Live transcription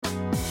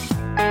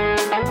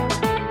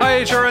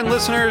HRN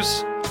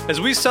listeners.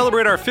 As we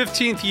celebrate our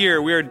 15th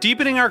year, we are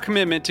deepening our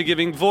commitment to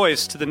giving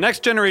voice to the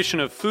next generation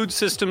of food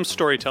systems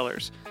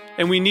storytellers,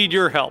 and we need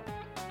your help.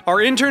 Our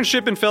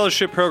internship and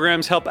fellowship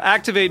programs help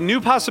activate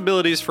new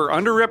possibilities for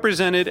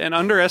underrepresented and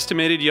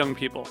underestimated young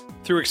people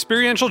through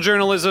experiential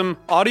journalism,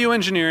 audio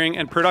engineering,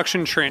 and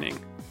production training.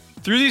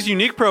 Through these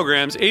unique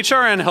programs,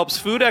 HRN helps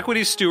food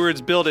equity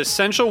stewards build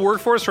essential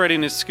workforce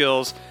readiness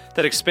skills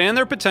that expand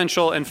their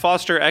potential and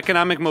foster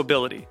economic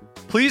mobility.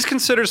 Please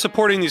consider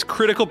supporting these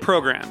critical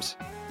programs.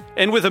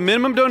 And with a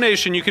minimum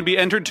donation, you can be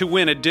entered to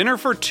win a dinner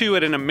for two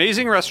at an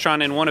amazing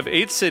restaurant in one of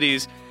 8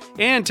 cities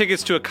and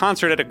tickets to a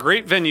concert at a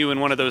great venue in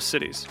one of those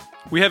cities.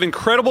 We have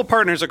incredible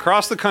partners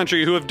across the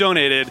country who have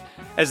donated,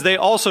 as they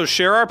also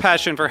share our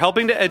passion for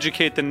helping to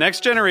educate the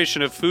next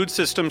generation of food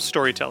systems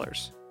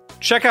storytellers.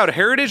 Check out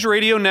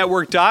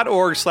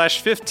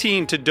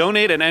heritageradionetwork.org/15 to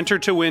donate and enter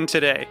to win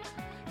today.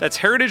 That's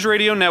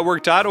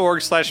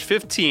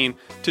heritageradionetwork.org/15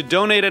 to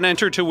donate and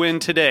enter to win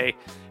today.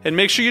 And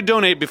make sure you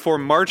donate before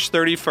March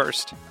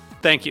 31st.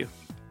 Thank you.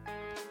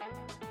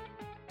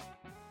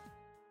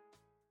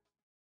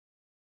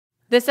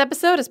 This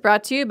episode is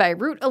brought to you by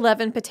Route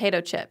 11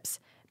 potato chips.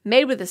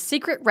 Made with a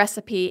secret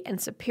recipe and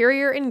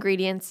superior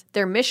ingredients,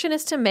 their mission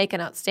is to make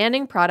an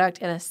outstanding product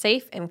in a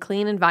safe and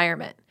clean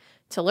environment.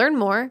 To learn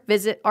more,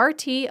 visit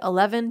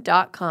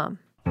rt11.com.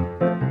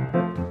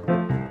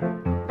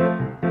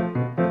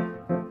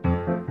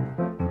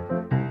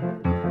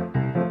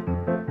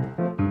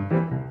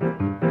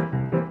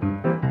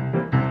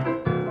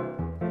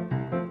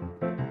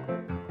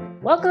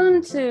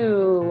 Welcome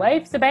to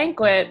Life's a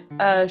Banquet,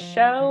 a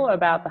show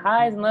about the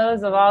highs and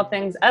lows of all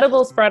things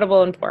edible,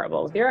 spreadable, and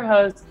pourable. With your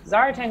hosts,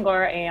 Zara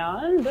Tangor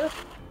and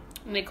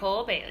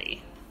Nicole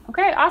Bailey.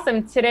 Okay,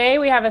 awesome. Today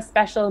we have a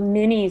special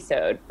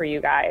mini-sode for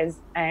you guys,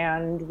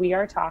 and we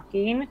are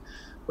talking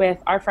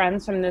with our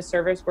friends from the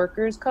Service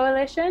Workers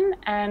Coalition.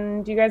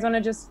 And do you guys want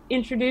to just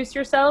introduce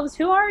yourselves?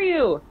 Who are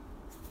you?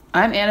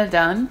 I'm Anna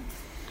Dunn.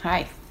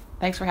 Hi.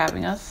 Thanks for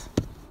having us.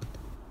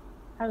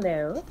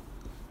 Hello.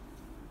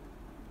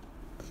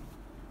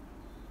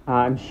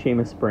 I'm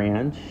Seamus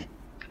Branch.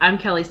 I'm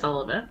Kelly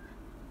Sullivan.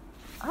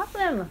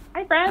 Awesome.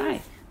 Hi, friends.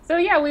 Hi. So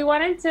yeah, we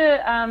wanted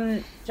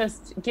to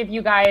just give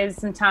you guys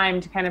some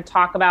time to kind of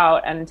talk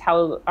about and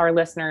tell our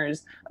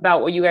listeners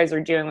about what you guys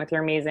are doing with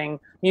your amazing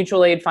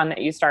mutual aid fund that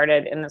you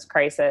started in this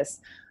crisis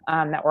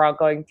that we're all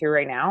going through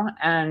right now.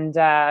 And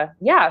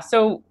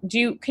so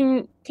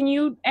can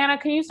you, Anna,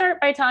 can you start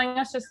by telling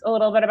us just a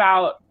little bit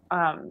about,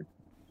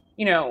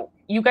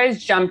 you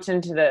guys jumped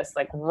into this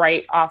like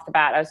right off the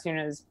bat as soon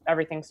as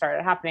everything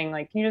started happening.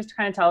 Like, can you just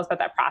kind of tell us about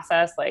that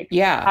process? Like,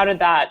 yeah, how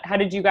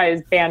did you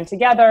guys band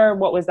together?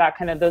 What was that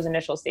kind of those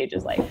initial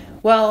stages like?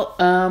 Well,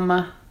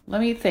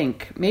 let me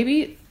think.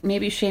 Maybe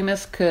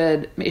Seamus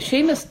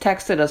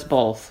texted us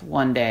both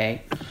one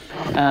day.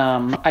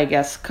 I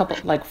guess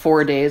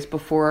 4 days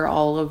before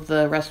all of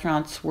the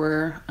restaurants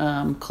were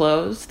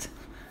closed,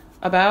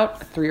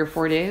 about 3 or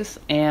 4 days,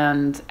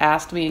 and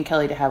asked me and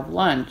Kelly to have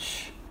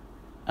lunch.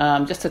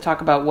 Just to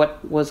talk about what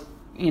it was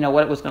going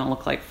to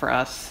look like for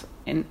us.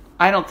 And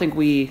I don't think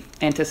we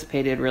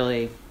anticipated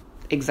really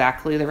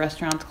exactly the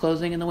restaurants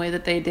closing in the way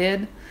that they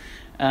did.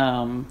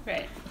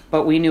 Right.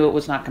 But we knew it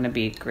was not going to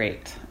be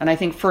great. And I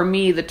think for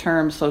me, the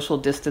term social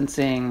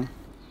distancing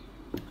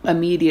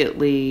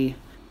immediately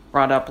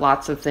brought up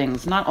lots of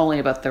things, not only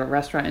about the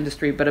restaurant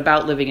industry, but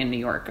about living in New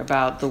York,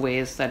 about the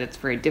ways that it's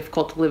very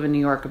difficult to live in New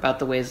York, about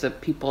the ways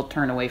that people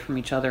turn away from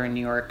each other in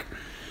New York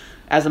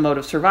as a mode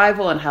of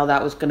survival, and how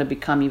that was going to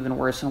become even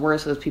worse and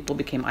worse as people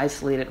became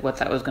isolated, what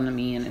that was going to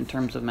mean in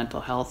terms of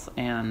mental health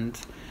and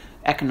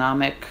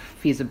economic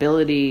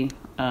feasibility.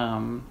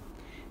 So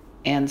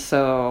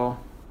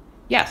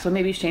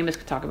maybe Seamus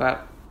could talk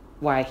about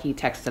why he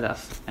texted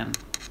us. And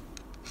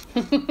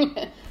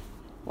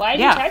why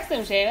did you text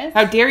him, Seamus?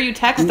 How dare you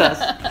text us?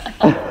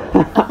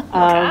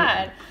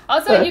 God.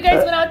 Also, you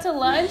guys went out to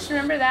lunch.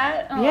 Remember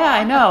that? Aww. Yeah,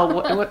 I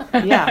know.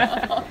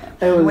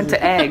 We went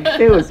to Egg.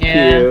 It was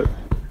cute.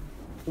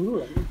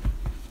 Ooh.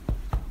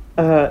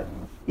 I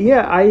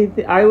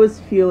was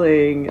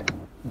feeling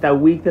that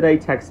week that I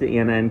texted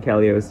Anna and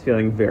Kelly, I was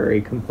feeling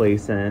very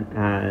complacent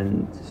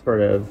and sort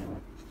of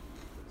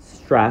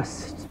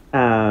stressed.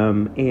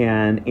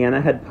 And Anna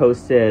had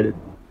posted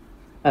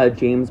a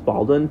James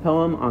Baldwin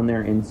poem on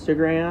their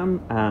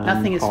Instagram.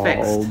 Nothing is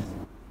fixed.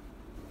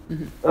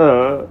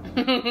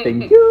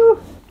 Thank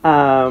you.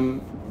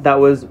 That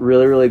was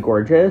really, really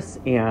gorgeous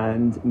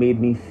and made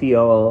me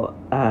feel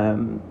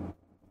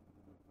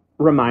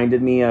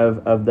reminded me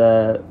of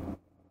the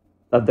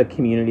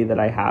community that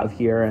I have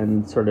here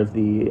and sort of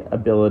the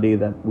ability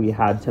that we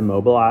had to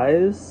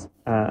mobilize.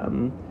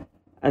 And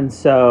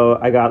so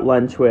I got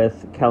lunch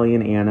with Kelly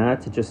and Anna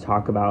to just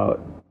talk about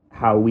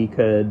how we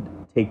could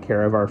take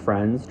care of our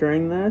friends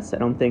during this. That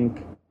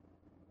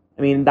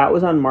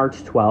was on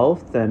March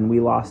 12th, and we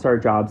lost our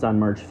jobs on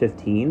March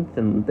 15th,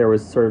 and there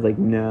was sort of like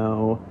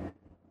none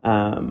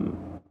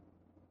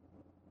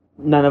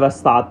of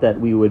us thought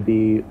that we would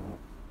be.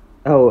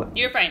 Oh,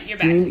 you're fine. You're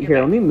back.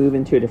 Let me move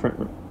into a different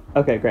room.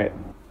 Okay, great.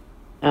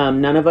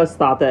 None of us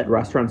thought that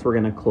restaurants were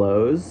going to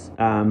close,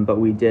 but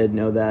we did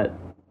know that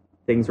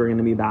things were going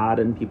to be bad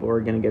and people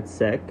were going to get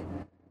sick.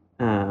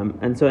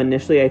 And so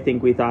initially, I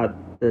think we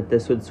thought that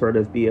this would sort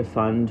of be a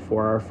fund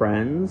for our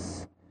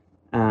friends,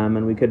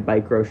 and we could buy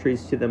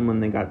groceries to them when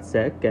they got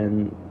sick.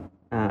 And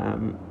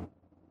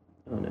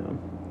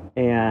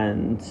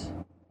and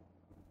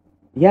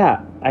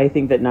yeah, I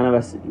think that none of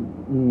us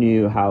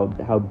knew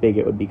how big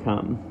it would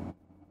become.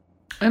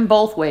 In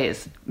both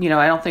ways, I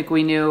don't think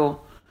we knew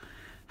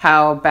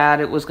how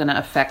bad it was going to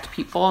affect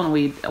people, and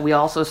we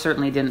also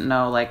certainly didn't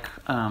know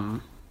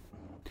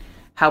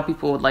how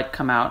people would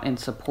come out in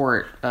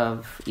support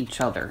of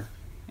each other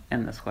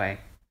in this way.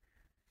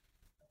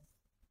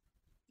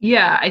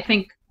 Yeah, I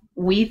think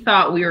we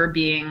thought we were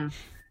being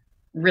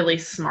really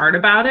smart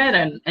about it,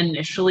 and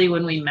initially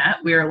when we met,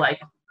 we were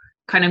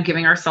kind of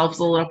giving ourselves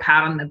a little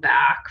pat on the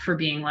back for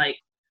being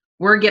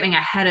we're getting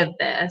ahead of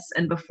this,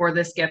 and before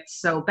this gets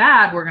so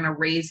bad, we're going to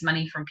raise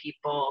money from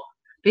people.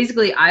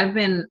 Basically, I've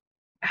been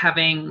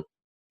having,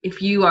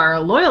 if you are a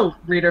loyal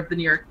reader of the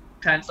New York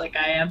Times like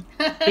I am,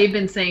 they've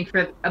been saying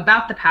for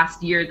about the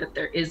past year that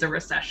there is a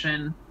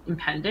recession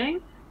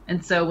impending.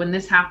 And so when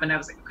this happened, I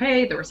was like,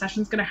 okay, the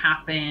recession's going to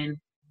happen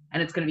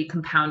and it's going to be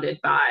compounded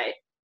by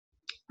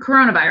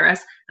coronavirus.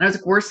 And I was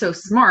like, we're so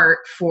smart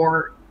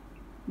for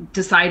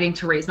deciding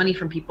to raise money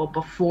from people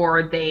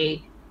before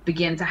they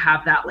begin to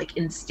have that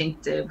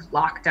instinctive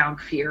lockdown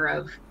fear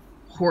of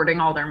hoarding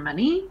all their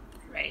money.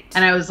 Right.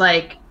 And I was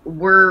like,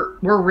 we're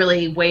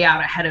really way out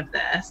ahead of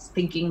this,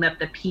 thinking that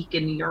the peak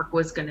in New York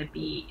was going to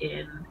be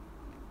in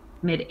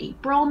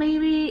mid-April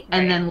maybe. Right.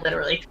 And then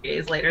literally 3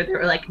 days later, they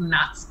were like,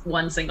 not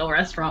one single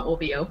restaurant will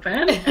be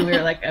open. And we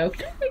were like,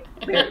 okay,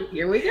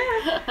 here we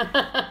go.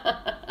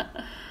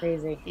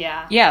 Crazy.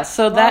 Yeah. Yeah.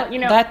 So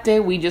that day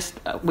we just,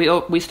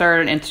 we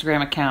started an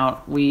Instagram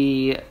account.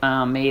 We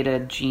made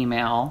a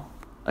Gmail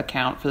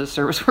account for the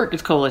Service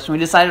Workers Coalition. We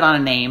decided on a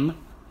name,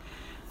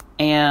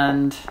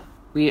 and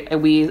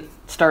we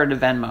started a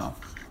Venmo.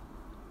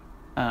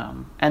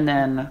 And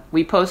then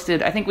we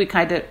posted, I think we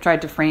kind of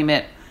tried to frame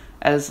it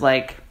as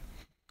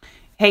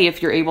hey,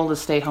 if you're able to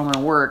stay home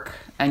and work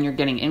and you're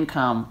getting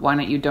income, why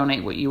don't you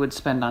donate what you would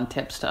spend on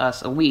tips to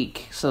us a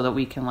week so that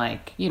we can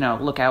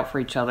look out for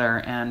each other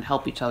and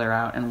help each other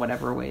out in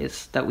whatever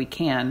ways that we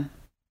can.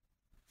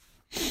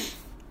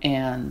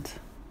 And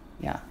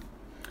yeah.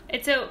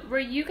 And so were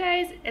you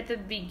guys at the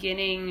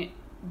beginning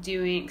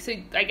so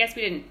I guess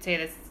we didn't say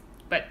this,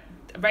 but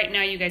right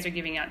now you guys are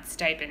giving out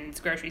stipends,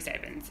 grocery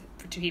stipends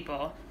to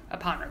people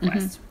upon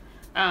request.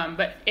 Mm-hmm.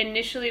 But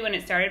initially when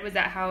it started, was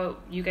that how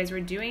you guys were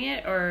doing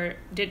it, or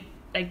did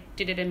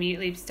it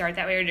immediately start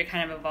that way, or did it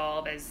kind of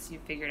evolve as you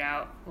figured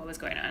out what was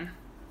going on?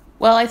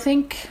 Well, I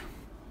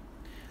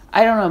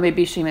don't know,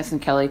 maybe Seamus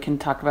and Kelly can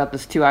talk about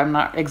this too. I'm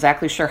not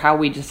exactly sure how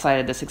we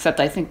decided this, except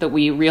I think that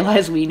we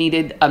realized we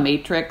needed a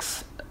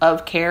matrix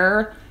of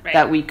care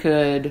that we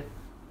could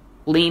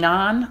lean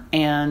on.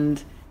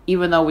 And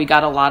even though we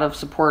got a lot of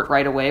support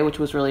right away, which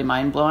was really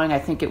mind-blowing, I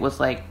think it was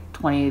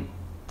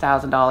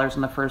 $20,000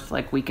 in the first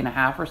week and a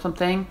half or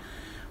something.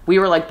 We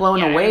were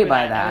blown away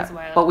by that.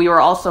 But we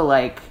were also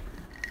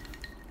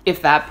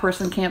if that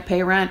person can't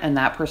pay rent and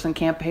that person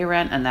can't pay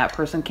rent and that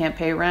person can't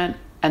pay rent,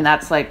 and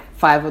that's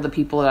 5 of the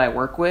people that I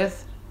work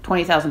with,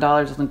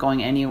 $20,000 isn't going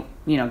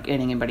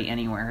getting anybody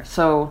anywhere.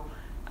 So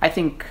I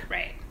think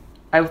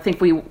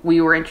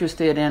we were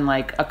interested in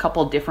a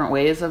couple different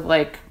ways of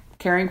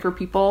caring for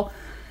people.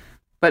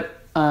 But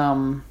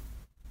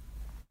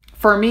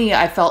for me,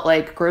 I felt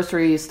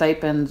grocery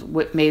stipends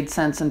made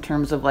sense in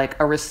terms of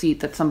a receipt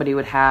that somebody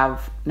would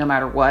have no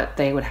matter what.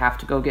 They would have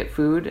to go get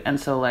food. And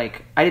so I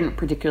didn't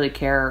particularly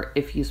care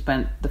if you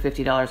spent the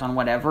 $50 on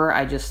whatever.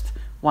 I just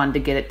wanted to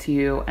get it to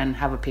you and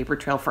have a paper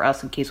trail for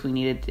us in case we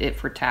needed it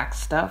for tax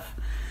stuff.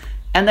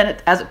 And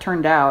then as it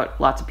turned out,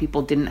 lots of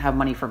people didn't have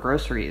money for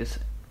groceries,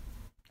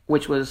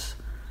 which was,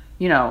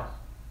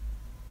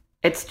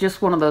 it's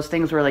just one of those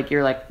things where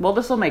you're well,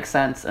 this will make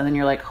sense. And then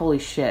you're holy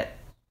shit.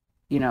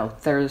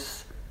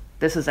 This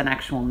is an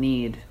actual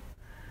need.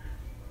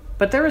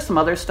 But there was some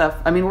other stuff.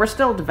 I mean, we're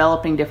still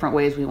developing different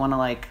ways we want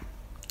to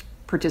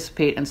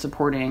participate in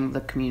supporting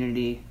the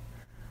community.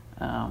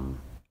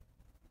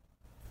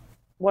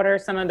 What are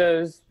some of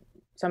those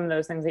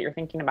things that you're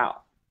thinking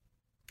about?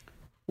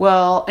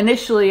 Well,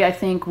 initially I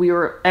think we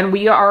are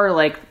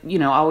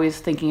always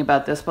thinking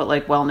about this, but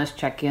wellness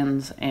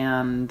check-ins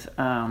and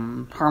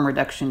harm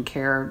reduction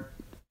care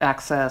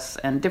access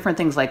and different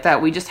things like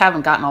that. We just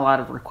haven't gotten a lot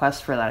of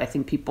requests for that. I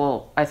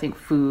think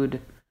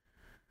food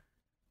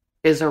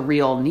is a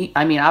real need.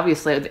 I mean,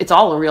 obviously it's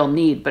all a real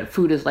need, but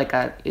food is like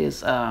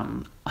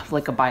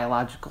a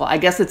biological, I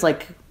guess it's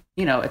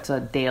it's a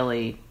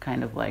daily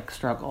kind of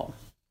struggle.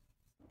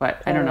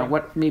 But I don't know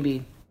what,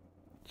 maybe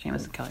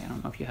Seamus and Kelly, I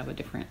don't know if you have a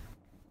different.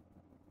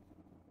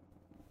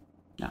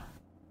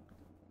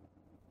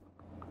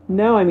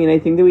 No, I mean, I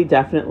think that we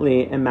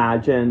definitely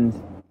imagined,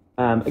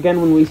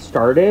 again, when we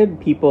started,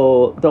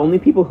 the only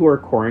people who were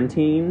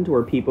quarantined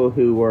were people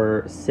who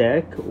were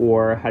sick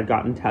or had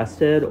gotten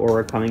tested or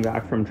were coming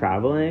back from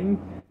traveling.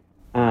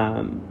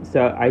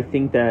 So I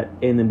think that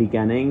in the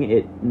beginning,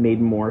 it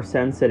made more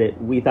sense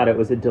that we thought it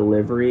was a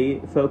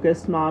delivery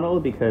focused model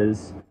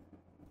because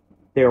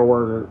there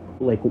were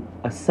like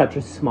such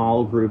a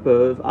small group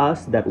of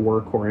us that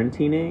were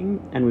quarantining,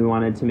 and we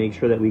wanted to make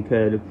sure that we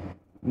could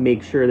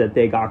make sure that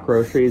they got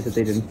groceries, that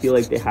they didn't feel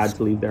like they had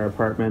to leave their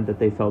apartment, that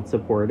they felt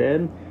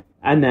supported.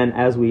 And then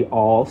as we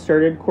all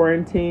started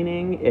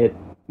quarantining, it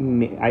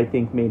I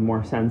think made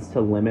more sense to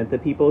limit the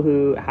people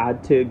who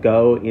had to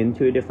go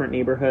into a different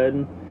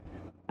neighborhood.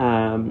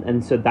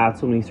 And so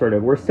that's when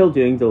we're still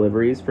doing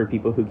deliveries for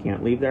people who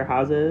can't leave their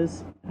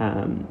houses.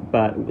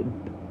 But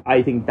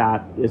I think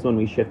that is when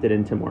we shifted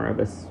into more of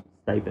a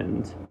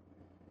stipend.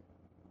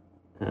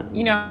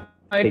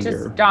 It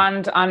just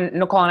dawned on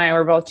Nicole and I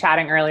were both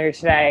chatting earlier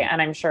today, and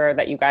I'm sure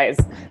that you guys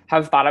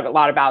have thought a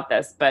lot about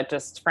this, but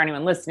just for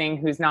anyone listening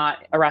who's not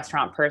a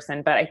restaurant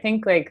person, but I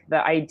think like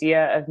the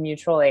idea of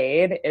mutual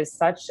aid is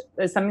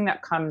something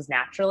that comes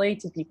naturally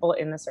to people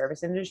in the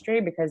service industry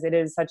because it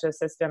is such a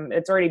system.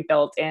 It's already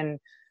built in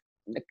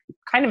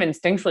kind of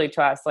instinctually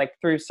to us, like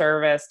through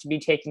service, to be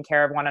taking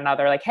care of one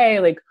another. Like, hey,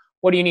 like,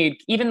 what do you need?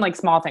 Even like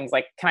small things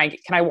like, can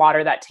I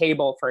water that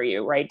table for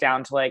you? Right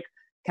down to like,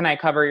 can I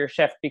cover your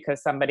shift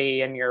because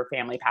somebody in your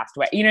family passed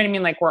away? You know what I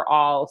mean? Like we're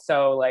all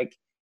so like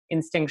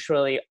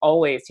instinctually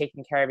always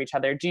taking care of each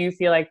other. Do you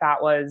feel like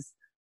that was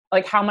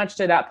like, how much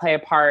did that play a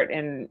part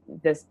in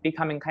this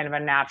becoming kind of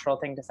a natural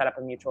thing to set up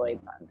a mutual aid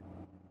fund?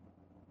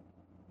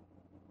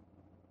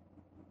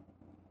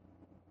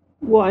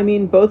 Well, I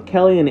mean, both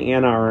Kelly and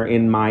Anna are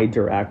in my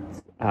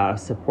direct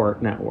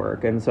support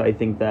network. And so I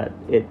think that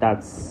it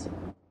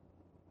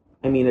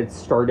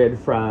started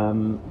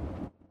from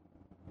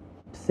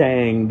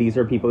saying these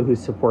are people who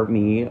support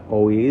me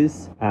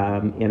always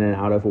in and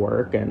out of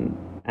work, and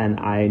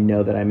I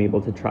know that I'm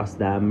able to trust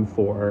them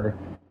for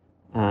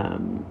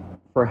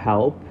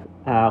help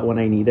when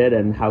I need it,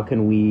 and how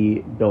can we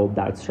build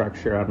that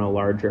structure on a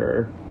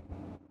larger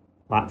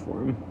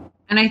platform.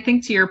 And I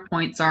think to your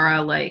point,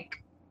 Zara,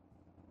 like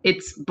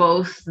it's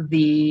both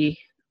the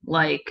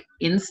like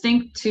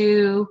instinct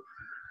to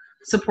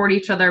support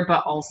each other,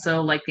 but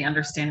also like the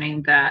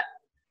understanding that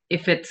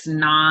if it's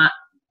not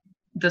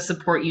the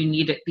support you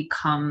need, it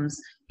becomes,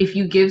 if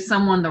you give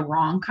someone the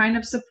wrong kind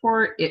of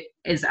support, it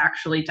is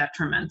actually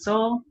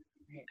detrimental.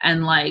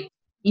 And like,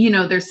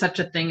 there's such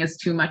a thing as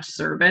too much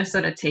service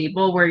at a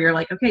table where you're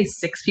like, okay,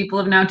 6 people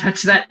have now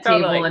touched that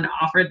table and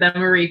offered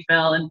them a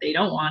refill and they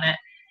don't want it.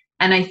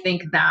 And I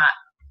think that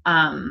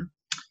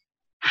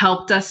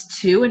helped us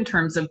too in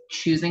terms of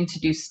choosing to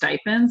do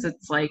stipends.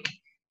 It's like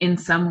in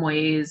some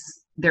ways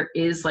there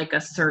is like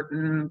a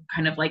certain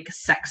kind of like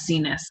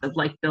sexiness of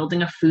like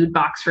building a food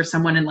box for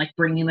someone and like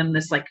bringing them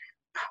this like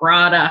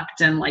product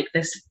and like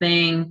this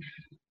thing.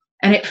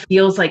 And it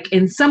feels like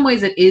in some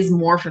ways it is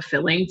more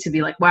fulfilling to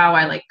be like, wow,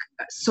 I like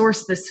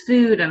sourced this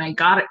food and I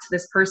got it to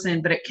this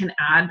person, but it can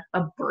add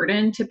a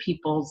burden to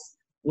people's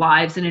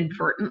lives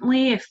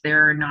inadvertently if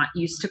they're not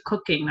used to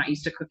cooking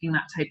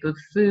that type of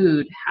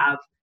food, have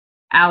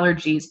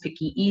allergies,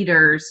 picky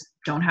eaters,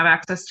 don't have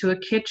access to a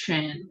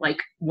kitchen,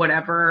 like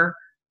whatever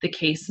the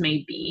case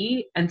may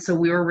be. And so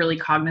we were really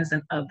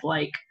cognizant of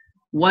like,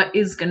 what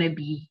is going to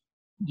be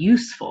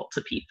useful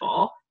to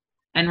people?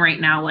 And right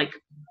now, like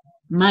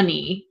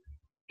money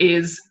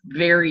is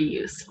very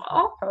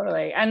useful.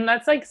 Totally. And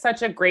that's like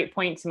such a great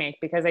point to make,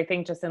 because I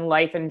think just in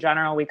life in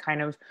general, we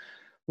kind of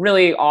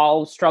really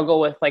all struggle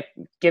with like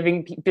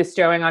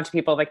bestowing onto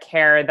people the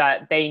care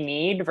that they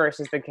need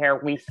versus the care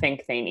we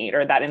think they need,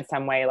 or that in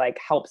some way like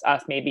helps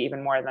us maybe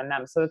even more than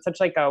them. So it's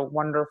such like a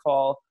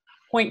wonderful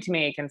point to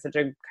make and such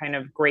a kind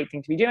of great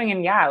thing to be doing.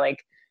 And yeah,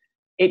 like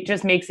it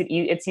just makes it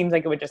it seems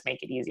like it would just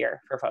make it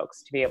easier for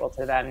folks to be able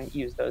to then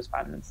use those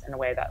funds in a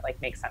way that like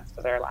makes sense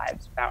to their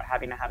lives without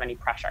having to have any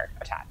pressure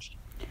attached.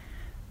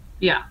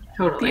 Yeah,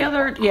 totally.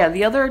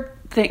 The other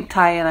thing,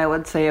 tie-in I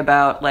would say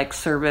about like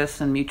service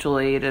and mutual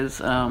aid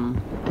is,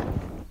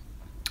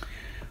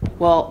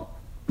 well,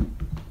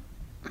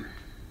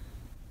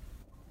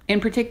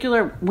 in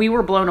particular, we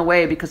were blown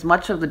away because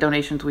much of the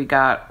donations we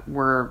got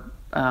were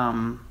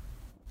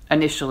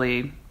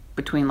initially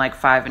between like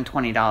 $5 and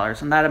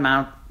 $20, and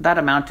that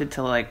amounted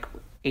to like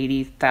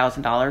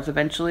 $80,000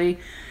 eventually.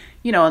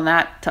 And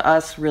that to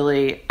us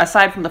really,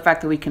 aside from the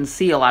fact that we can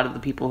see a lot of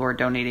the people who are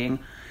donating,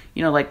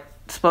 like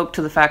spoke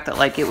to the fact that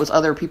like it was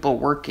other people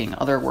working,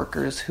 other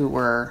workers who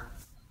were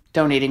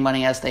donating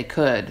money as they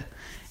could.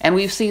 And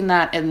we've seen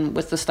that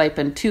with the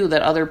stipend too,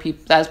 that other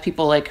people, as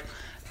people like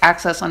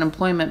access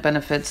unemployment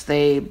benefits,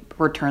 they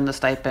return the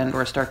stipend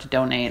or start to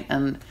donate.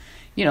 And,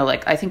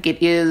 like I think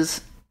it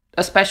is,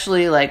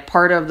 especially like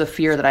part of the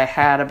fear that I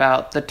had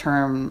about the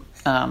term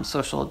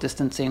social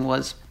distancing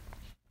was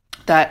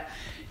that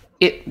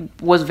it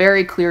was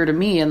very clear to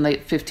me in the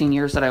 15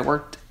 years that I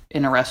worked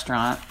in a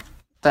restaurant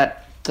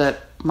that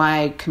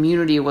my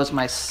community was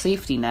my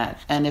safety net.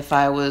 And if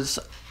I was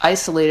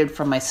isolated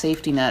from my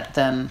safety net,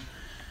 then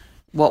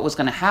what was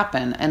going to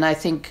happen? And I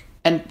think,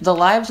 and the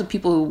lives of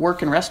people who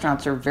work in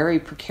restaurants are very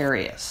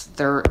precarious.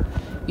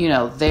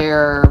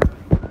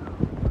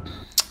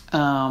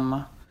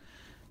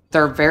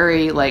 they're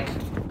very like,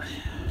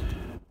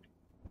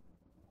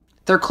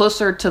 they're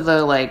closer to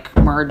the like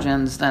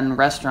margins than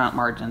restaurant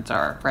margins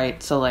are,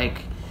 right? So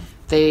like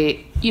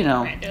they, you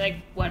know, Right, they're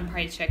like one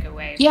price check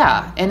away.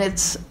 yeah, and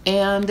it's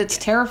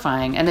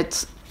terrifying, and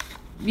it's,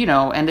 you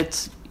know, and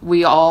it's,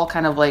 we all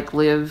kind of like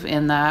live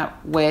in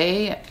that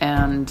way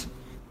and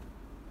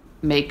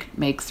make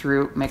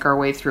our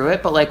way through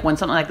it. But like when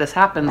something like this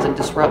happens and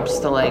disrupts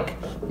the like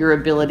your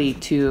ability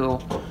to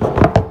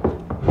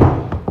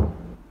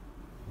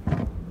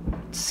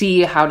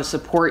see how to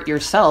support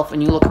yourself,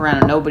 and you look around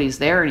and nobody's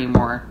there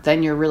anymore,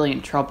 then you're really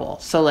in trouble.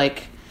 So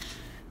like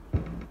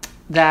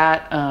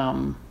that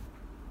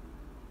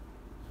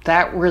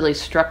that really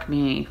struck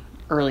me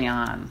early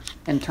on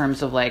in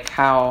terms of like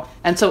how,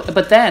 and so,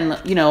 but then,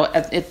 you know,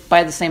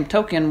 by the same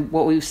token,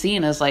 what we've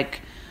seen is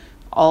like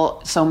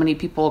so many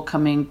people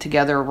coming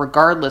together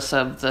regardless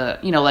of the,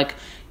 you know, like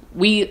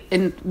we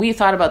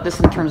thought about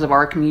this in terms of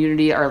our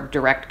community, our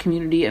direct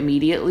community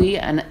immediately,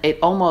 and it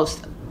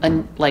almost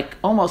like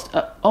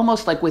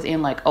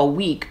within like a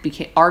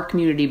week our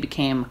community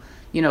became,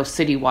 you know,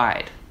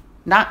 citywide,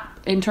 not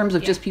in terms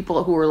of just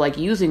people who were like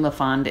using the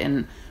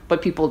fund,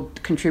 but people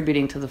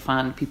contributing to the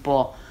fund,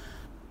 people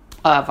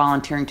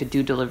volunteering to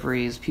do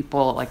deliveries,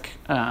 people like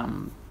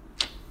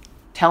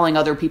telling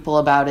other people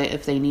about it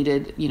if they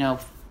needed, you know,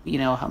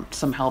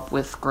 some help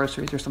with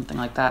groceries or something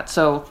like that.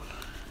 So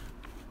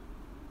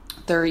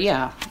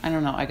I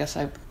don't know. I guess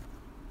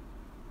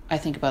I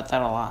think about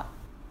that a lot,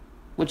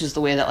 which is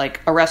the way that like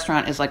a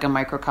restaurant is like a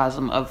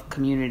microcosm of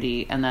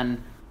community, and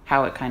then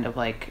how it kind of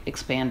like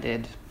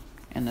expanded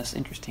in this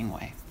interesting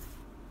way.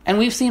 And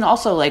we've seen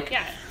also like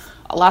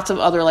lots of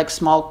other like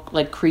small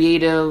like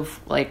creative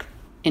like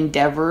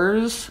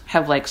endeavors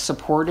have like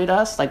supported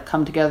us, like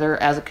come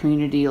together as a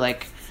community,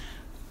 like,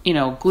 you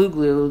know, Glue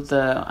Glue,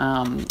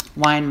 the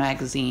wine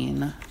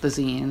magazine, the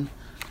zine,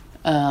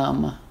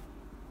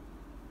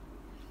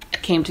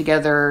 came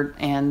together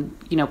and,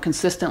 you know,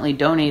 consistently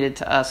donated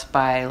to us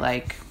by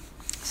like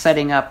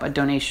setting up a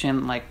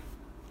donation like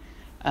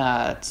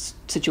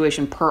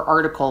situation per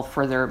article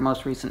for their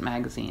most recent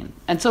magazine.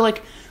 And so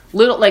like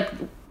little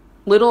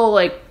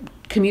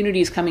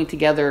communities coming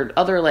together,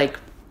 other like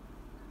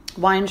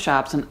wine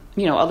shops and,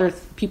 you know, other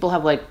people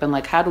have like been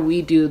like, how do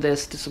we do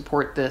this to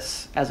support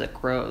this as it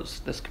grows,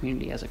 this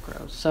community as it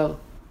grows? So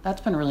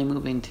that's been really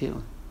moving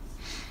too.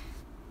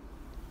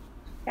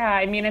 Yeah,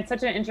 I mean, it's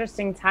such an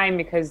interesting time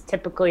because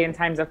typically in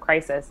times of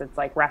crisis, it's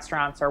like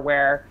restaurants are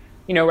where,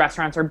 you know,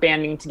 restaurants are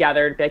banding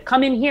together to be like,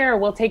 come in here,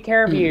 we'll take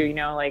care of you, you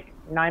know, like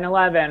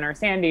 9/11 or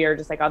Sandy or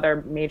just like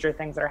other major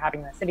things that are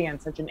happening in the city.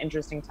 And such an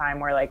interesting time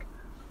where like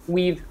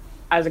we've,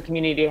 as a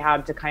community,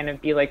 had to kind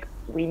of be like,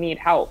 we need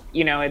help,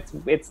 you know,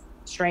 it's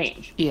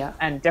strange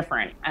and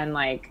different. And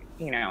like,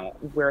 you know,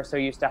 we're so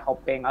used to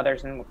helping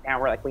others, and now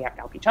we're like, we have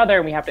to help each other,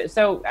 and we have to,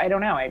 so I don't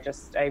know.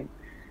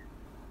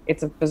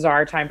 It's a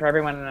bizarre time for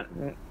everyone.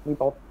 And we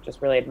both just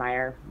really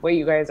admire what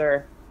you guys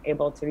are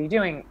able to be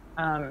doing.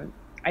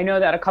 I know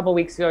that a couple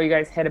weeks ago, you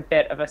guys hit a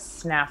bit of a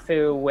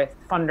snafu with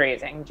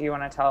fundraising. Do you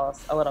want to tell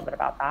us a little bit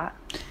about that?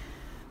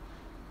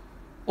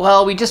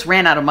 Well, we just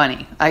ran out of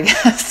money, I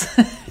guess.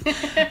 The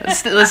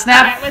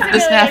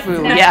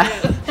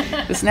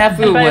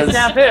snafu was,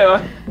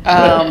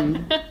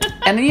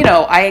 and you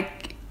know, I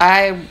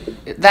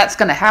that's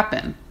going to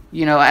happen,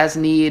 you know, as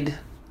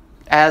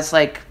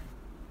like,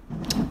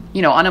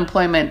 you know,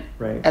 unemployment,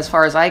 as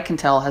far as I can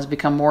tell, has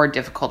become more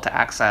difficult to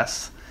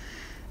access.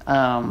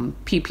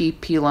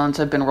 PPP loans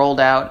have been rolled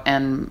out,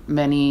 and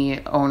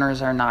many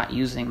owners are not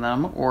using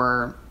them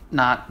or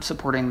not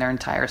supporting their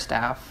entire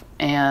staff.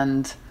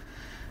 And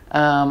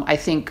I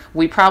think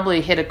we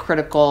probably hit a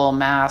critical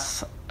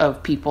mass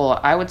of people.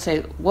 I would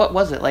say, what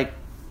was it, like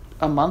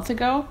a month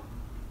ago?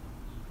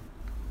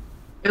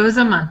 It was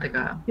a month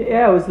ago.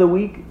 Yeah, it was the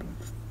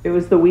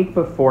week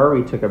before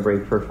we took a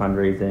break for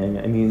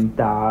fundraising. I mean,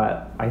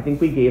 I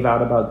think we gave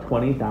out about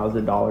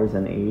 $20,000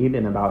 in aid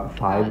in about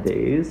 5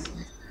 days.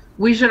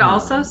 We should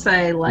also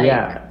say,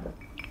 like,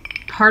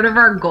 part of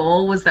our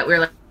goal was that we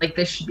were like,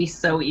 this should be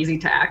so easy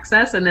to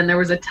access. And then there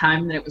was a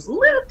time that it was a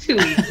little too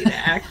easy to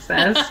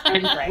access.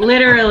 And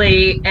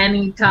literally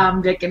any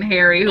Tom, Dick, and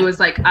Harry who was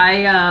like,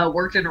 I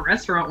worked in a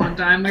restaurant one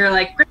time. We were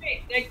like,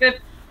 great, take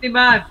 $50.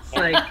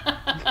 Like,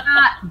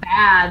 not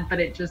bad,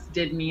 but it just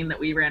did mean that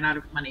we ran out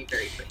of money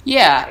very quickly.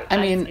 Yeah, I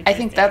mean, I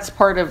think that's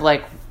part of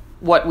like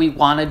what we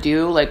want to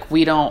do. Like,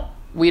 we don't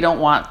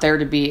want there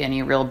to be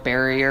any real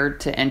barrier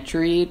to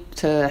entry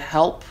to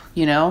help,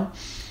 you know.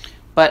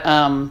 But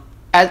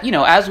as you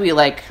know, as we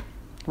like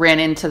ran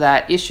into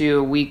that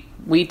issue,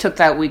 we took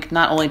that week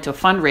not only to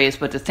fundraise,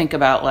 but to think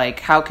about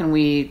like, how can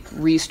we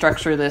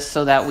restructure this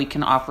so that we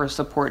can offer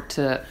support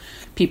to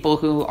people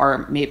who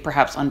are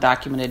perhaps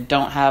undocumented,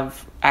 don't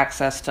have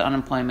access to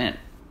unemployment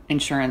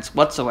insurance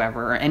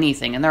whatsoever or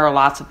anything. And there are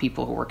lots of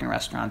people who work in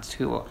restaurants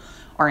who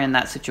are in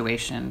that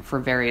situation for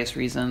various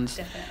reasons.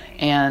 Definitely.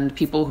 And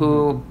people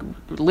who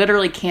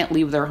literally can't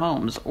leave their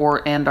homes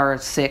and are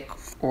sick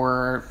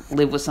or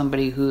live with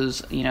somebody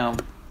who's, you know,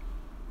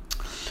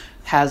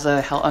 has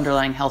a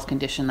underlying health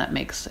condition that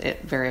makes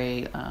it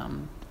very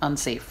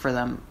unsafe for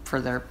them, for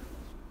their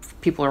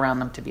people around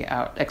them to be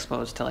out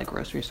exposed to like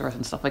grocery stores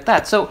and stuff like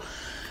that. So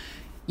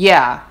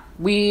yeah,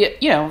 we,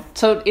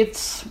 so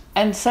it's,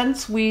 and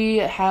since we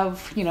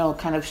have,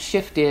 kind of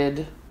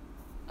shifted,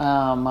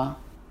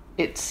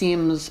 it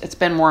seems it's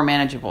been more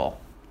manageable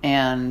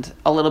and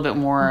a little bit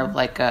more of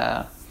like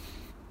a,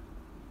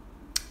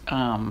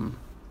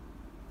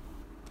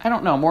 I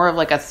don't know, more of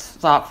like a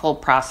thoughtful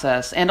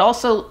process. And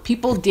also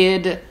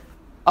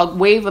a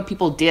wave of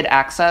people did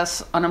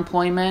access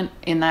unemployment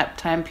in that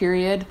time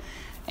period.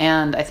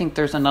 And I think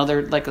there's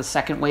another, like a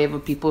second wave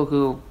of people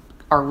who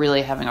are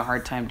really having a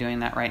hard time doing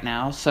that right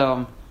now.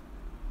 So,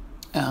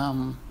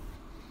 yeah,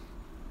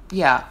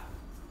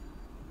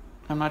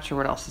 I'm not sure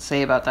what else to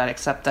say about that,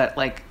 except that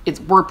like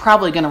we're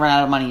probably going to run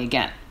out of money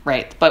again.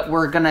 Right. But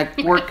we're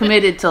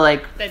committed to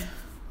like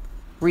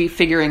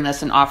refiguring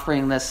this and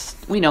offering this,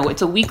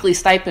 it's a weekly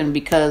stipend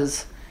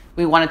because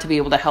we wanted to be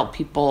able to help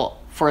people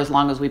for as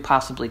long as we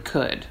possibly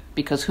could,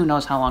 because who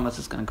knows how long this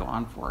is going to go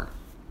on for.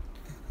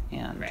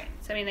 And right.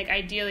 So, I mean, like,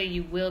 ideally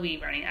you will be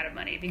running out of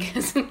money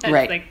because that's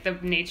right. like the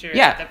nature of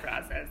the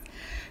process.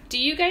 Do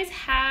you guys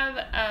have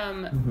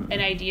an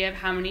idea of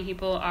how many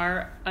people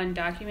are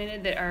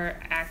undocumented that are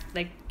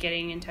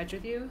getting in touch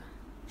with you?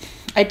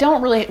 we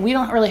don't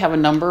really have a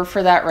number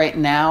for that right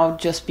now,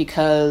 just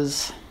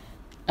because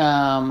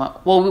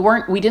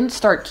we didn't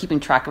start keeping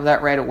track of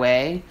that right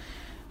away.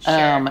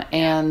 Sure.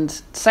 And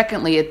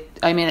secondly, it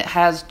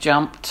has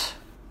jumped,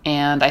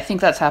 and I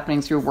think that's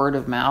happening through word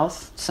of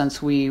mouth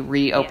since we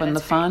reopened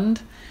the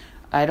fund.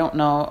 I don't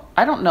know.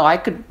 I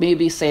could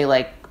maybe say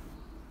like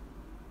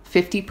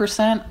 50%,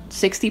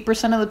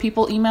 60% of the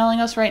people emailing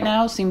us right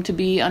now seem to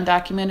be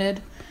undocumented.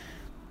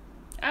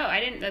 Oh,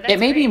 I didn't know that. It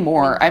may be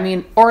more.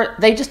 Or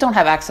they just don't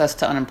have access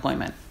to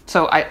unemployment.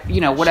 So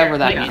whatever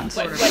that means.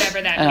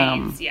 Whatever that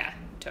means. Yeah,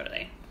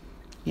 totally.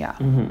 Yeah.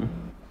 Mm-hmm.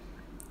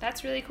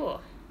 That's really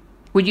cool.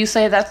 Would you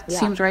say that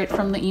seems right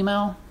from the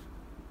email?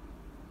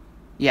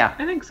 Yeah.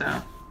 I think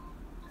so.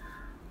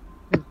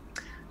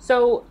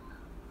 So,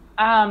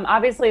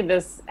 obviously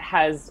this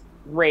has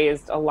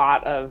raised a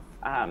lot of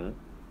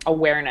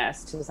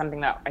awareness to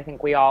something that I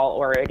think we all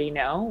already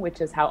know,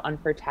 which is how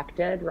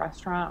unprotected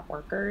restaurant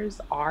workers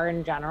are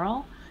in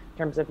general, in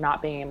terms of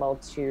not being able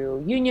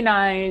to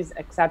unionize,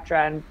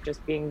 etc., and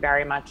just being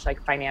very much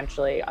like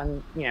financially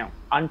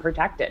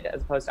unprotected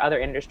as opposed to other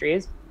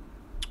industries,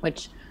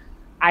 which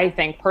I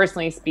think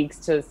personally speaks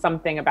to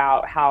something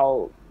about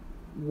how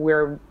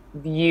we're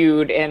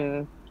viewed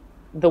in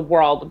the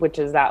world, which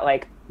is that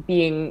like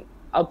being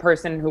a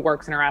person who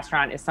works in a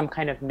restaurant is some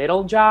kind of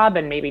middle job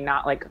and maybe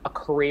not like a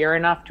career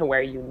enough to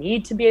where you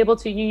need to be able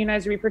to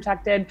unionize or be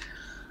protected.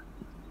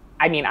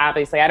 I mean,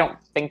 obviously I don't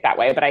think that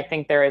way, but I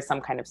think there is some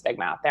kind of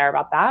stigma out there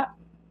about that.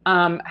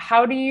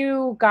 How do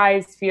you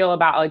guys feel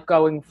about like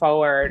going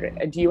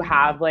forward? Do you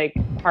have like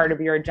part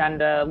of your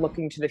agenda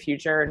looking to the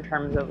future in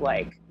terms of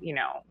like,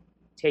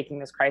 taking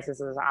this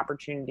crisis as an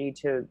opportunity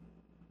to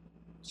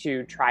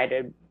try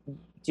to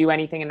do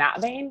anything in that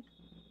vein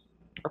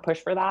or push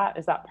for that?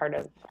 Is that part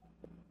of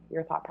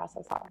your thought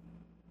process?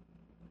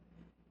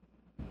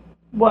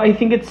 Well, I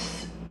think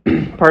it's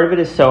part of it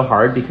is so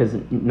hard because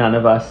none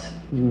of us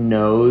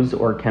knows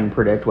or can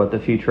predict what the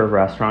future of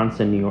restaurants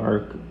in New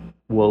York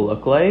will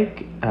look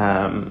like,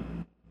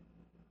 and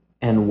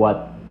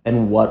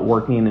what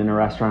working in a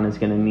restaurant is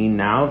going to mean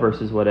now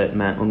versus what it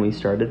meant when we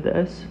started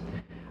this.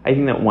 I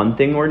think that one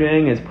thing we're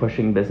doing is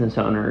pushing business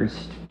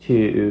owners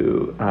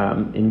to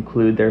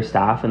include their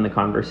staff in the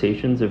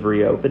conversations of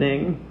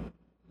reopening,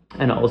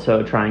 and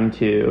also trying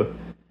to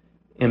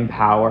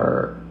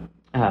empower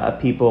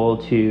people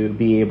to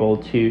be able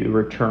to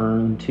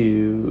return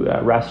to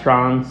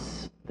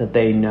restaurants that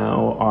they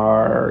know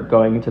are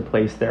going to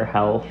place their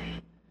health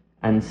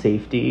and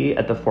safety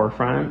at the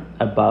forefront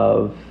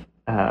above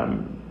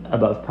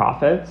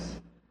profits.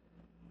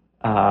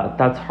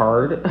 That's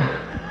hard,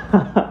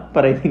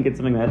 but I think it's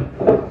something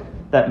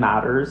that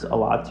matters a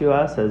lot to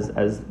us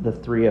as the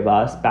three of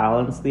us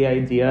balance the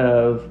idea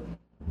of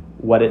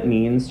what it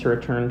means to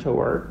return to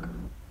work.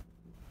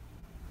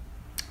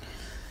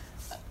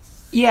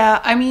 Yeah,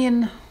 I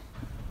mean,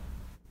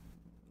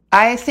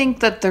 I think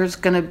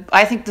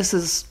this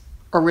is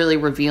a really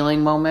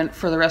revealing moment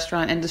for the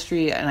restaurant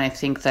industry, and I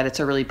think that it's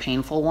a really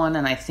painful one,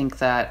 and I think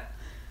that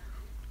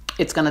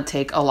it's going to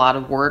take a lot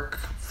of work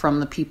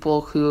from the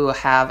people who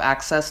have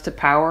access to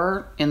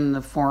power in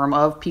the form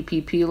of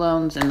PPP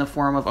loans, in the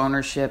form of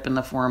ownership, in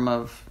the form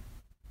of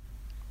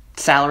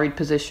salaried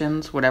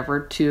positions, whatever,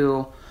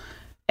 to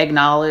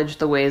acknowledge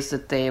the ways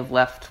that they've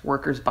left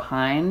workers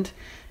behind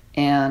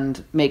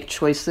and make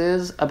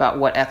choices about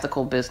what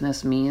ethical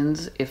business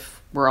means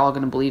if we're all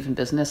going to believe in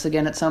business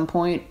again at some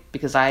point,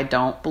 because I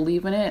don't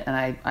believe in it,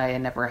 and I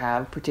never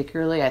have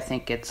particularly. I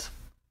think it's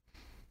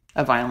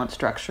a violent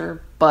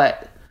structure.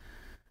 But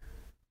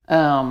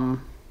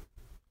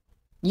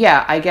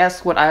yeah, I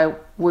guess what I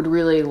would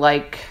really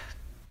like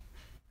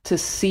to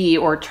see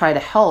or try to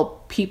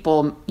help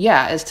people,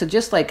 is to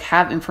just like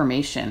have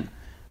information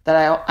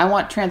that I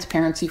want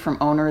transparency from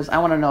owners. I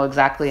want to know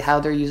exactly how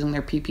they're using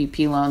their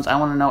PPP loans. I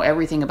want to know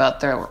everything about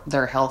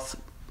their health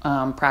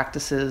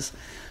practices.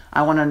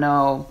 I want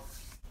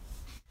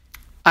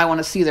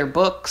to see their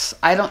books.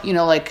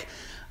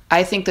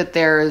 I think that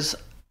there's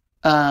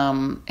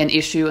an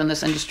issue in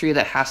this industry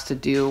that has to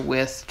do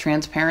with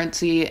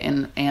transparency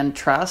and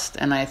trust.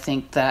 And I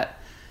think that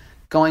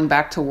going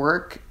back to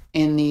work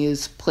in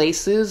these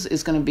places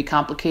is going to be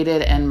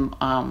complicated and,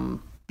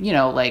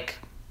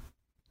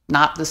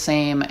 not the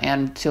same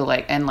and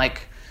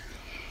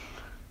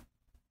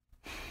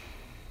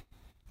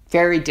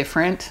very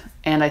different.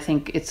 And I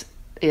think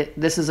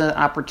this is an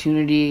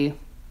opportunity,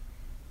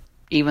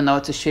 even though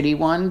it's a shitty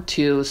one,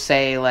 to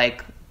say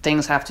like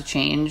things have to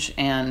change,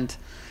 and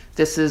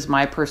this is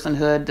my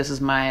personhood, this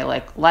is my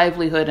like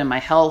livelihood and my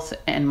health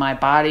and my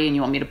body, and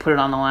you want me to put it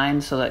on the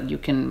line so that you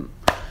can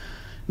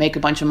make a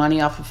bunch of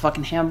money off a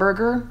fucking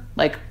hamburger?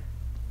 Like,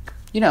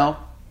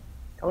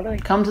 Totally.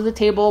 Come to the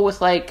table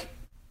with like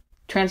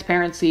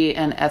transparency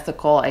and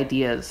ethical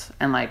ideas,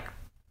 and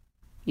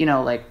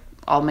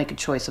I'll make a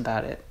choice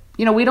about it.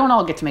 We don't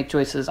all get to make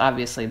choices,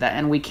 obviously,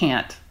 and we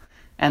can't,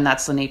 and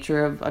that's the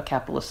nature of a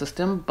capitalist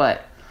system.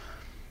 But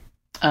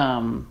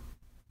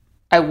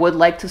I would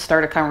like to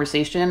start a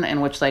conversation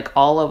in which like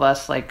all of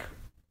us like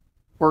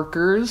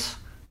workers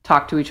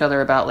talk to each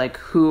other about like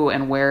who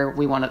and where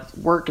we want to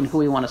work and who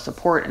we want to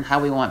support and how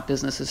we want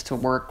businesses to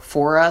work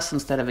for us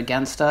instead of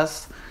against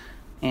us.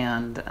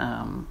 And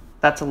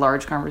that's a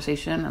large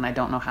conversation, and I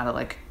don't know how to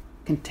like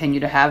continue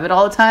to have it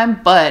all the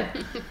time, but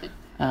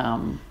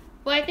well,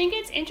 I think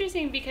it's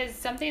interesting because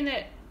something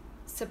that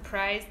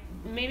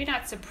maybe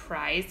not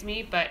surprised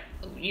me, but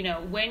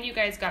when you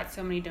guys got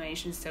so many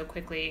donations so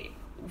quickly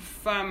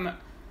from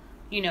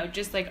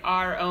just like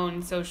our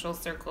own social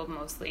circle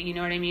mostly, you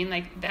know what I mean?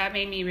 Like that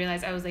made me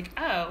realize, I was like,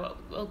 oh,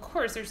 well, of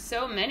course there's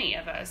so many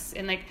of us,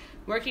 and like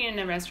working in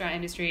the restaurant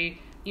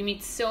industry, you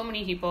meet so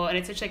many people, and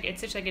it's such like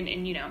an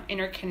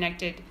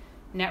interconnected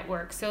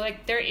network. So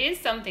like there is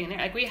something there.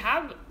 Like we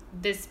have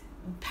this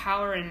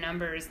power in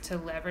numbers to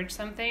leverage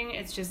something.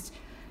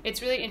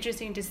 It's really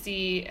interesting to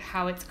see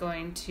how it's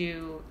going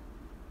to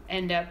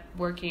end up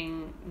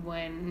working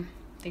when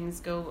things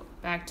go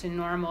back to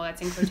normal.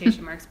 That's in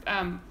quotation marks.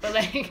 But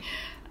like,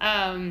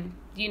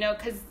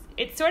 because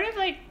it sort of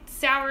like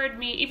soured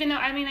me, even though,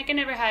 I mean, like I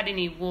never had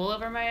any wool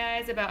over my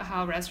eyes about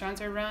how restaurants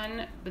are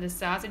run, but the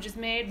sausage is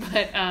made.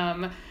 But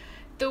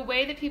the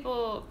way that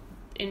people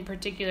in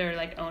particular,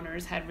 like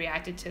owners, had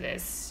reacted to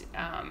this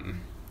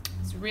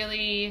it's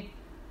really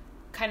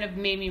kind of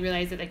made me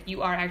realize that like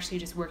you are actually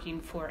just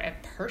working for a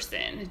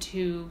person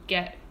to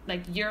get,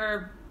 like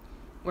you're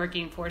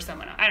working for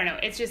someone else. I don't know,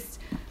 it's just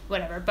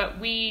whatever. But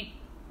we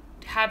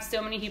have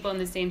so many people in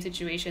the same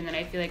situation that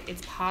I feel like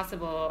it's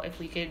possible if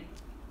we could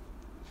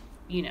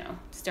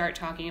start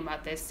talking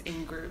about this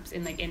in groups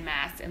and like in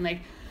mass, and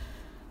like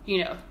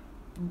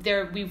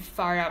we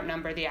far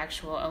outnumber the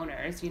actual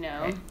owners,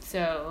 right.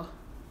 So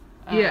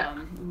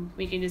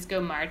we can just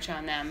go march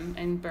on them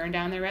and burn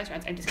down their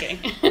restaurants. I'm just kidding.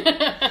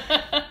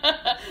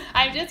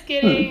 I'm just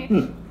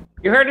kidding.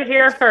 You heard it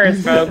here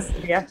first, folks.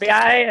 The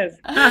FBI is.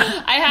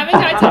 I haven't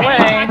talked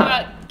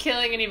about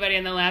killing anybody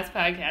in the last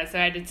podcast, so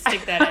I had to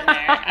stick that in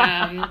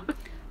there.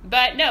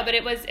 But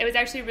it was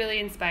actually really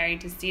inspiring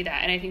to see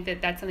that, and I think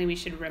that that's something we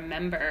should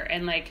remember.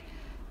 And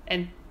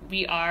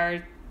we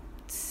are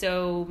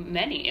so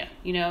many,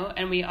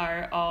 and we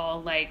are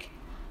all like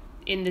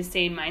in the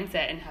same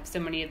mindset and have so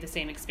many of the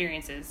same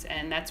experiences,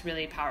 and that's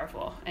really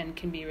powerful and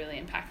can be really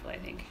impactful, I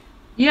think.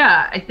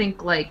 Yeah, I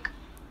think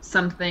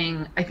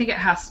I think it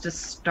has to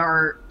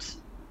start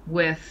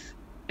with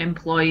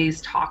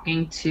employees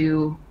talking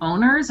to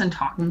owners and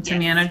talking to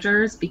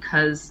managers,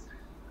 because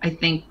I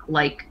think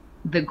like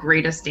the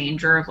greatest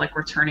danger of like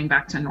returning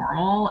back to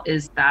normal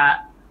is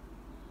that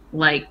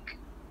like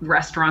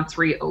restaurants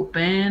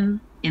reopen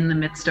in the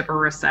midst of a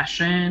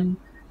recession.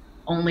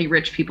 Only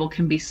rich people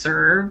can be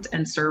served,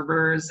 and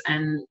servers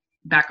and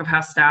back of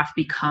house staff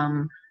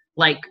become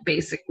like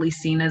basically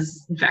seen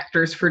as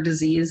vectors for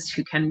disease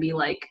who can be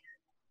like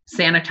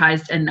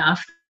sanitized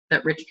enough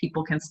that rich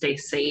people can stay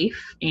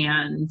safe.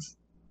 And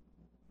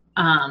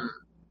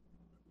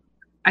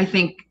I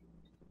think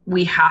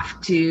we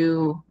have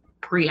to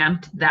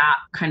preempt that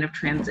kind of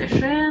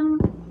transition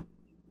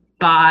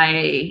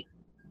by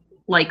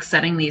like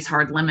setting these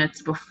hard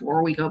limits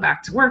before we go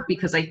back to work,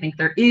 because I think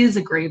there is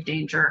a grave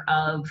danger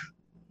of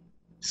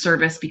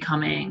service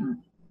becoming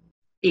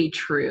a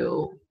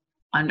true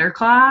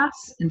underclass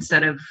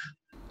instead of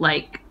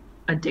like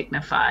a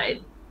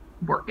dignified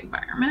work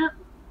environment.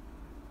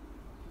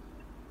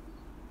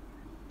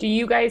 Do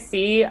you guys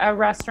see a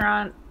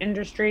restaurant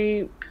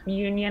industry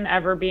union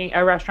ever being,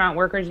 a restaurant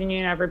workers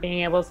union ever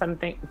being able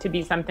to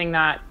be something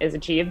that is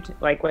achieved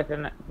like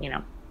within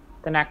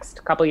the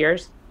next couple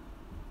years?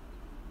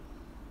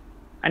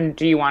 And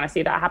do you want to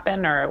see that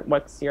happen, or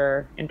what's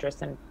your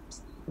interest in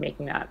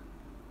making that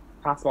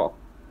possible?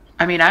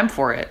 I mean, I'm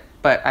for it,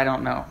 but I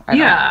don't know.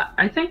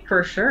 I think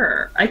for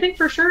sure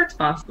it's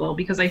possible,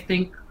 because I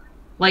think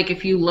like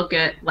if you look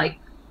at like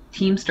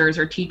Teamsters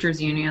or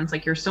teachers unions,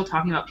 like you're still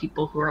talking about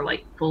people who are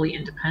like fully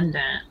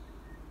independent,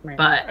 Right.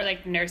 but Or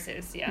like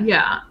nurses, yeah.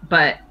 yeah,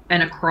 but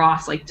and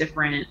across like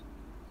different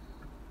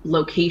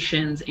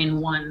locations in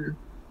one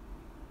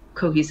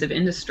cohesive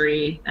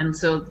industry. And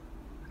so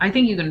I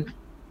think you can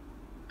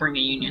bring a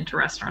union to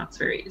restaurants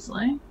very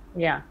easily.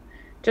 Yeah.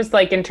 Just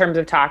like in terms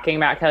of talking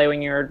about, Kelly,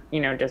 when you're,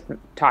 just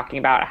talking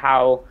about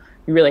how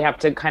you really have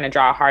to kind of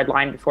draw a hard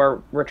line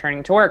before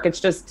returning to work. It's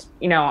just,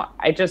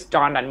 it just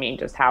dawned on me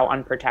just how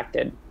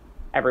unprotected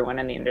everyone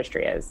in the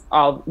industry is.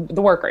 All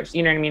the workers,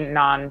 you know what I mean?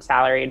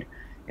 Non-salaried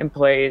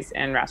employees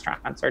in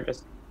restaurants are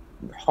just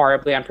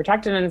horribly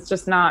unprotected, and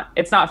it's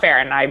not fair.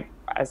 And I,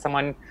 as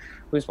someone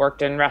who's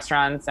worked in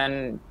restaurants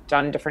and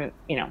done different,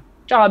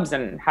 jobs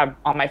and have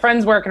all my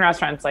friends work in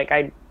restaurants, like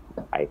I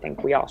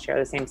think we all share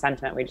the same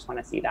sentiment. We just want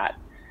to see that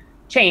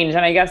change.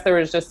 And I guess there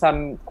was just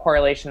some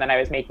correlation that I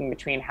was making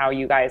between how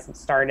you guys have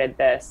started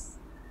this.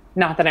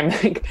 Not that I'm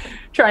like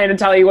trying to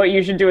tell you what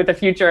you should do with the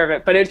future of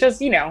it, but it's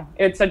just,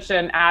 it's such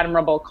an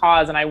admirable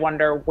cause. And I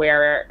wonder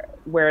where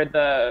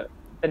the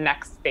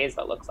next phase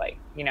of it looks like,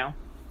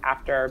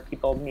 after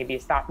people maybe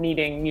stop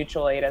needing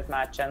mutual aid as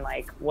much, and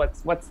like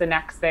what's the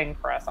next thing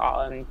for us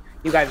all. And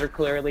you guys are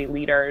clearly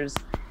leaders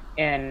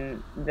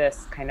in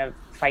this kind of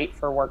fight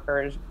for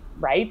workers'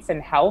 rights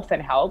and health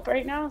and help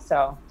right now.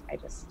 So I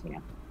just,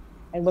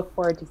 I look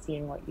forward to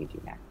seeing what you do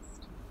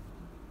next.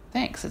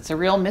 Thanks. It's a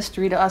real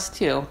mystery to us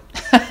too.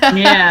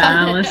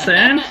 Yeah,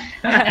 listen.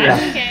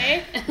 That's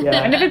okay.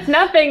 Yeah. And if it's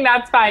nothing,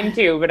 that's fine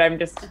too. But I'm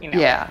just,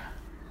 Yeah.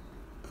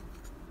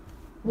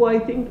 Well, I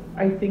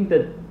think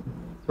that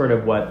sort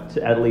of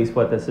at least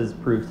what this has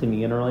proved to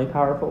me in a really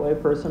powerful way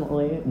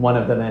personally, one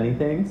of the many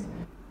things,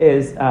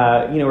 is,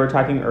 we were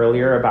talking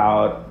earlier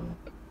about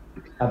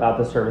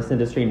the service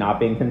industry not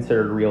being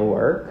considered real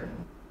work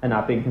and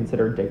not being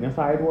considered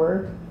dignified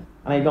work.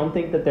 And I don't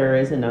think that there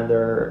is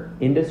another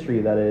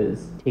industry that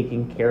is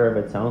taking care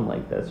of its own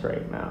like this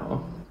right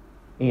now.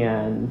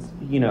 And,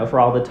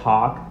 for all the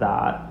talk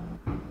that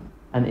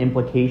and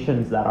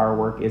implications that our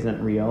work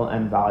isn't real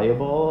and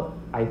valuable,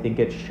 I think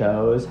it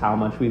shows how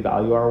much we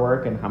value our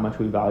work and how much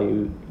we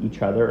value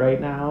each other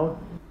right now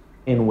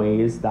in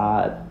ways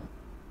that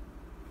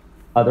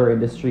other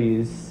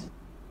industries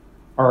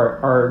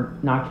are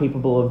not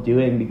capable of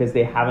doing, because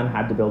they haven't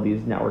had to build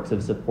these networks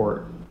of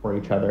support for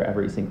each other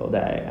every single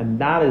day. And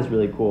that is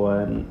really cool,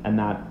 and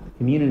that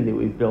community that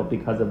we've built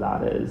because of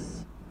that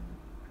is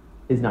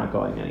not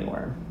going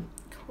anywhere.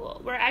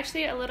 Cool. We're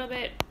actually a little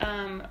bit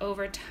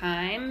over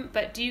time,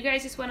 but do you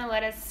guys just want to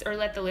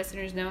let the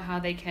listeners know how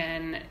they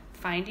can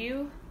find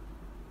you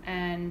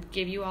and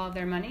give you all of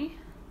their money?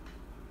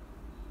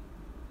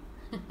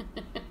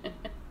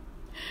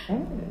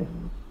 Hey.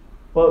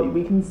 Well,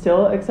 we can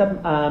still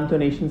accept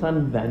donations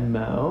on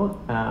Venmo.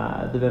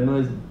 The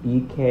Venmo is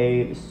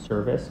BK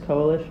Service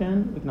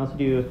Coalition. We can also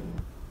do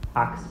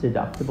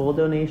tax-deductible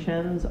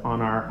donations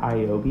on our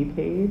IOB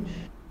page,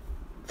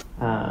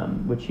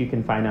 which you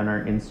can find on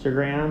our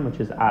Instagram, which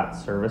is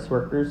 @Service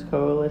Workers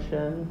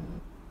Coalition.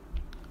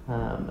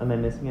 Am I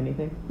missing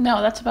anything?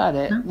 No, that's about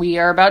it. We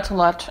are about to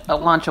launch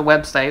a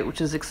website, which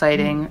is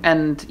exciting.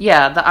 And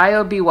yeah, the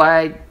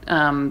IOBY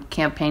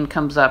campaign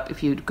comes up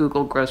if you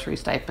Google grocery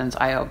stipends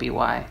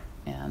IOBY.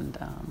 And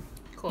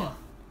Cool.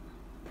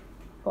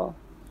 Cool.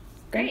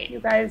 Great. Thank you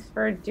guys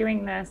for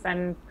doing this.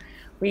 And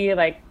we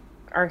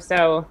are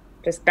so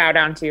just bow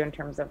down to you in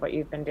terms of what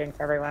you've been doing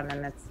for everyone.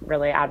 And it's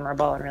really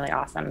admirable and really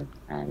awesome.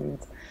 And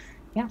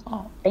yeah,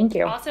 thank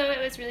you. Also, it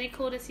was really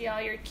cool to see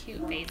all your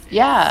cute faces.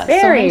 yeah,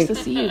 Very. so nice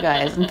to see you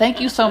guys. And thank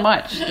you so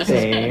much.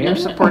 Your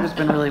support has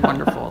been really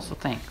wonderful, so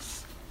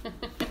thanks.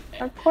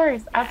 Of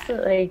course.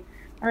 Absolutely.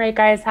 All right,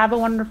 guys. Have a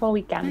wonderful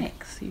weekend.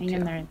 Thanks. You Hang too.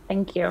 in there.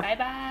 Thank you.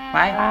 Bye-bye.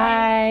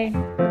 Bye.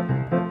 Bye.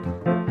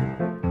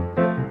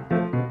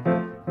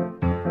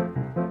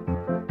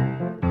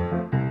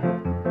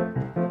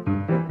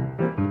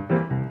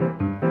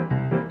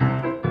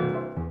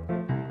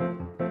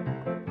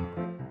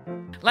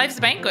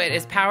 Life's Banquet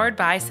is powered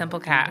by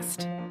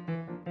Simplecast.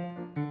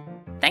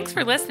 Thanks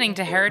for listening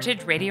to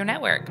Heritage Radio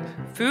Network,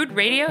 food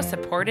radio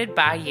supported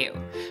by you.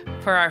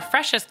 For our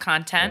freshest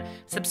content,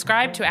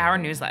 subscribe to our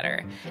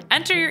newsletter.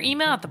 Enter your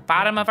email at the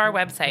bottom of our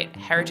website,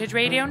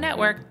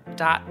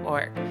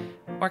 heritageradionetwork.org.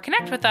 Or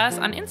connect with us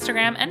on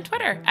Instagram and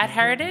Twitter at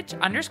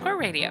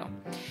heritage_radio.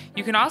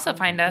 You can also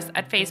find us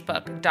at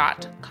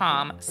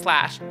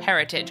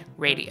facebook.com/Heritage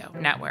Radio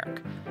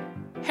Network.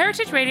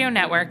 Heritage Radio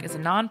Network is a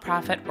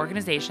nonprofit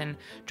organization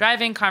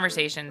driving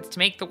conversations to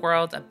make the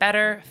world a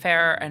better,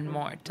 fairer, and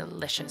more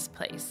delicious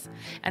place.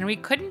 And we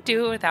couldn't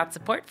do it without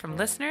support from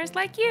listeners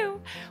like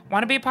you.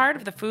 Want to be part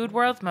of the food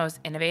world's most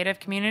innovative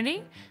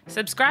community?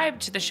 Subscribe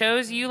to the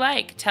shows you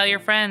like, tell your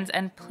friends,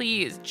 and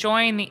please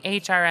join the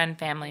HRN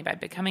family by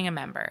becoming a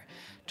member.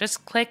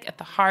 Just click at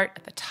the heart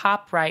at the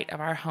top right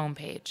of our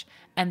homepage.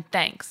 And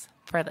thanks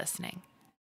for listening.